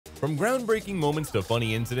From groundbreaking moments to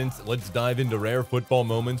funny incidents, let's dive into rare football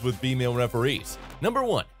moments with female referees. Number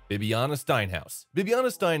 1. Bibiana Steinhaus.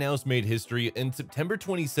 Bibiana Steinhaus made history in September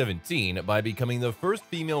 2017 by becoming the first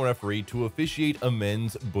female referee to officiate a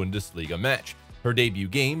men's Bundesliga match. Her debut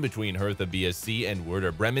game between Hertha BSC and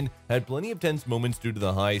Werder Bremen had plenty of tense moments due to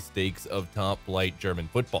the high stakes of top-flight German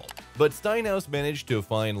football, but Steinhaus managed to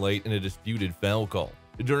find light in a disputed foul call.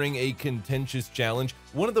 During a contentious challenge,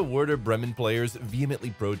 one of the Werder Bremen players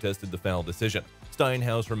vehemently protested the foul decision.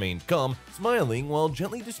 Steinhaus remained calm, smiling while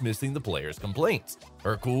gently dismissing the player's complaints.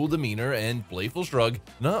 Her cool demeanor and playful shrug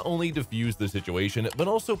not only diffused the situation, but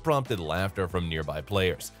also prompted laughter from nearby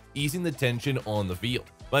players, easing the tension on the field.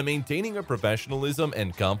 By maintaining her professionalism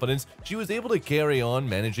and confidence, she was able to carry on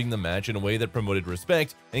managing the match in a way that promoted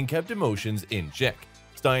respect and kept emotions in check.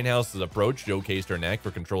 Steinhaus' approach showcased her knack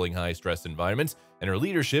for controlling high-stress environments, and her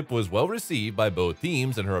leadership was well received by both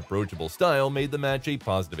teams, and her approachable style made the match a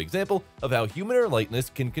positive example of how humor and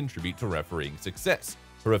lightness can contribute to refereeing success.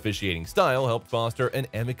 Her officiating style helped foster an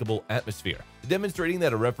amicable atmosphere, demonstrating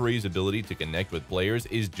that a referee's ability to connect with players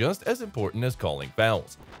is just as important as calling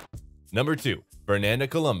fouls. Number 2. Fernanda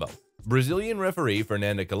Colombo. Brazilian referee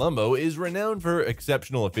Fernanda Colombo is renowned for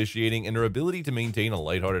exceptional officiating and her ability to maintain a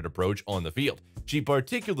lighthearted approach on the field. She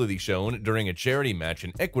particularly shone during a charity match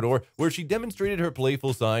in Ecuador where she demonstrated her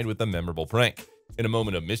playful side with a memorable prank. In a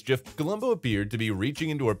moment of mischief, Colombo appeared to be reaching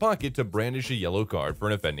into her pocket to brandish a yellow card for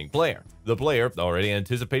an offending player. The player, already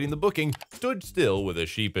anticipating the booking, stood still with a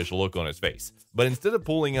sheepish look on his face. But instead of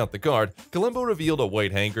pulling out the card, Colombo revealed a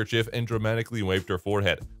white handkerchief and dramatically wiped her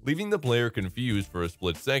forehead, leaving the player confused for a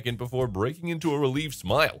split second before breaking into a relieved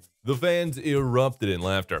smile. The fans erupted in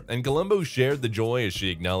laughter, and Colombo shared the joy as she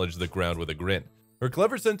acknowledged the crowd with a grin. Her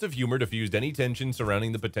clever sense of humor diffused any tension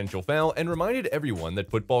surrounding the potential foul and reminded everyone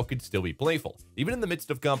that football could still be playful, even in the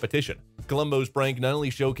midst of competition. Colombo's prank not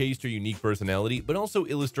only showcased her unique personality, but also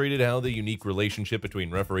illustrated how the unique relationship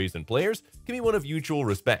between referees and players can be one of mutual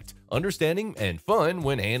respect, understanding, and fun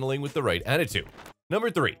when handling with the right attitude.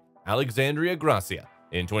 Number 3. Alexandria Gracia.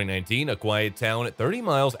 In 2019, a quiet town 30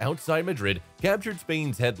 miles outside Madrid captured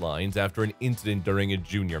Spain's headlines after an incident during a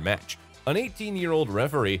junior match. An 18-year-old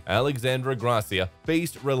referee, Alexandra Gracia,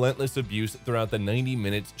 faced relentless abuse throughout the 90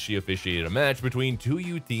 minutes she officiated a match between two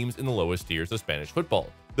youth teams in the lowest tiers of Spanish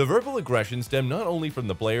football. The verbal aggression stemmed not only from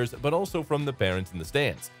the players, but also from the parents in the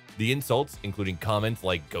stands. The insults, including comments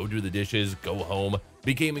like "go do the dishes, go home,"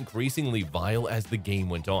 became increasingly vile as the game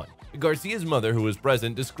went on. Garcia's mother, who was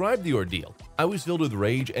present, described the ordeal. "I was filled with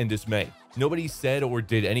rage and dismay. Nobody said or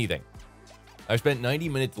did anything. I spent 90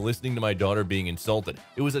 minutes listening to my daughter being insulted.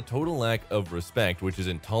 It was a total lack of respect, which is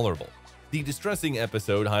intolerable." The distressing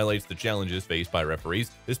episode highlights the challenges faced by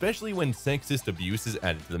referees, especially when sexist abuse is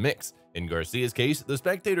added to the mix. In Garcia's case, the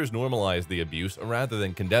spectators normalized the abuse rather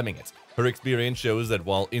than condemning it. Her experience shows that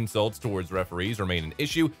while insults towards referees remain an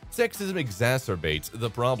issue, sexism exacerbates the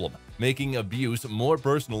problem, making abuse more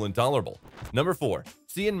personal and tolerable. Number 4.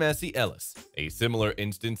 Cian Massey Ellis. A similar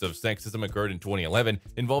instance of sexism occurred in 2011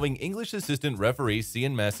 involving English assistant referee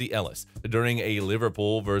Cian Massey Ellis during a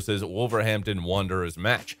Liverpool vs Wolverhampton Wanderers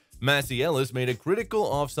match. Massey Ellis made a critical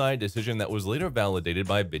offside decision that was later validated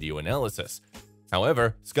by video analysis.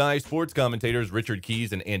 However, Sky Sports commentators Richard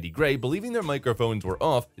Keys and Andy Gray, believing their microphones were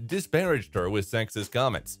off, disparaged her with sexist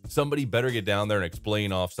comments. "Somebody better get down there and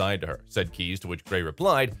explain offside to her," said Keys, to which Gray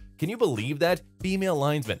replied, "Can you believe that? Female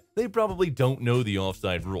linesmen. They probably don't know the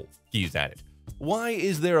offside rule," Keys added. Why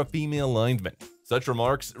is there a female linesman? Such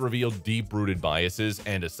remarks reveal deep-rooted biases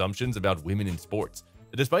and assumptions about women in sports.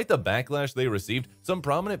 Despite the backlash they received, some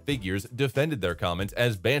prominent figures defended their comments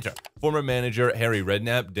as banter. Former manager Harry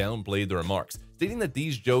Redknapp downplayed the remarks, stating that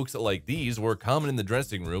these jokes like these were common in the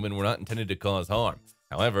dressing room and were not intended to cause harm.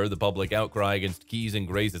 However, the public outcry against Keys and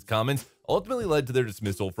Gray's comments ultimately led to their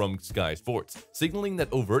dismissal from Sky Sports, signaling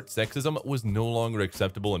that overt sexism was no longer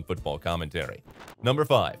acceptable in football commentary. Number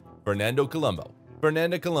 5. Fernanda Colombo.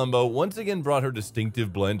 Fernanda Colombo once again brought her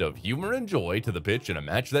distinctive blend of humor and joy to the pitch in a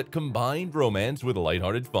match that combined romance with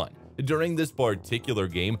lighthearted fun. During this particular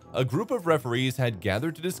game, a group of referees had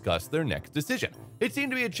gathered to discuss their next decision. It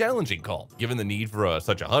seemed to be a challenging call, given the need for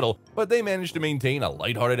such a huddle, but they managed to maintain a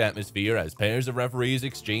lighthearted atmosphere as pairs of referees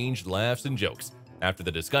exchanged laughs and jokes. After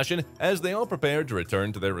the discussion, as they all prepared to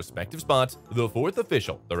return to their respective spots, the fourth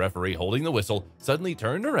official, the referee holding the whistle, suddenly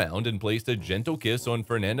turned around and placed a gentle kiss on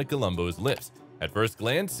Fernanda Colombo's lips. At first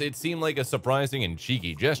glance, it seemed like a surprising and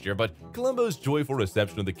cheeky gesture, but Colombo's joyful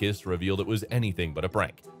reception of the kiss revealed it was anything but a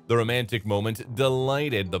prank. The romantic moment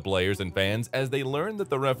delighted the players and fans as they learned that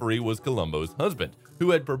the referee was Colombo's husband, who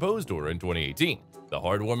had proposed to her in 2018. The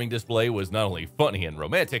heartwarming display was not only funny and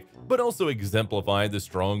romantic, but also exemplified the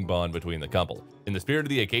strong bond between the couple. In the spirit of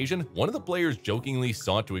the occasion, one of the players jokingly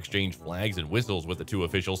sought to exchange flags and whistles with the two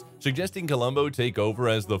officials, suggesting Colombo take over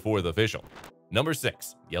as the fourth official. Number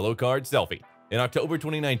 6. Yellow Card Selfie. In October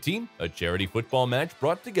 2019, a charity football match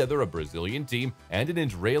brought together a Brazilian team and an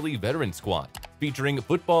Israeli veteran squad, featuring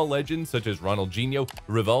football legends such as Ronaldinho,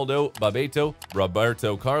 Rivaldo, Bebeto,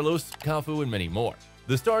 Roberto Carlos, Cafu, and many more.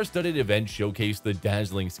 The star-studded event showcased the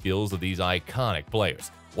dazzling skills of these iconic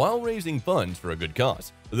players, while raising funds for a good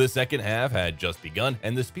cause. The second half had just begun,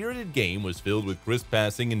 and the spirited game was filled with crisp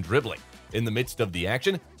passing and dribbling. In the midst of the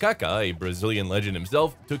action, Kaká, a Brazilian legend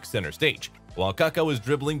himself, took center stage. While Kaká was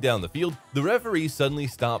dribbling down the field, the referee suddenly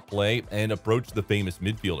stopped play and approached the famous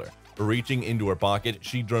midfielder. Reaching into her pocket,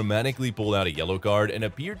 she dramatically pulled out a yellow card and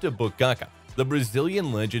appeared to book Kaká. The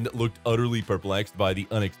Brazilian legend looked utterly perplexed by the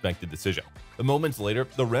unexpected decision. Moments later,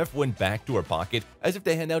 the ref went back to her pocket as if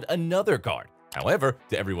to hand out another card. However,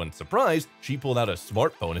 to everyone's surprise, she pulled out a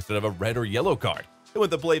smartphone instead of a red or yellow card. And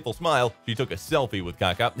with a playful smile, she took a selfie with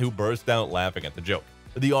Kaká, who burst out laughing at the joke.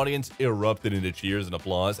 The audience erupted into cheers and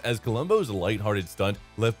applause as Colombo's lighthearted stunt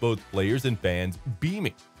left both players and fans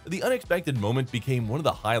beaming. The unexpected moment became one of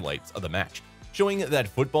the highlights of the match, showing that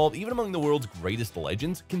football, even among the world's greatest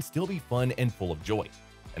legends, can still be fun and full of joy.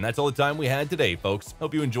 And that's all the time we had today, folks.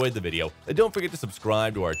 Hope you enjoyed the video. And don't forget to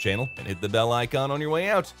subscribe to our channel and hit the bell icon on your way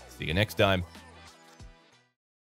out. See you next time.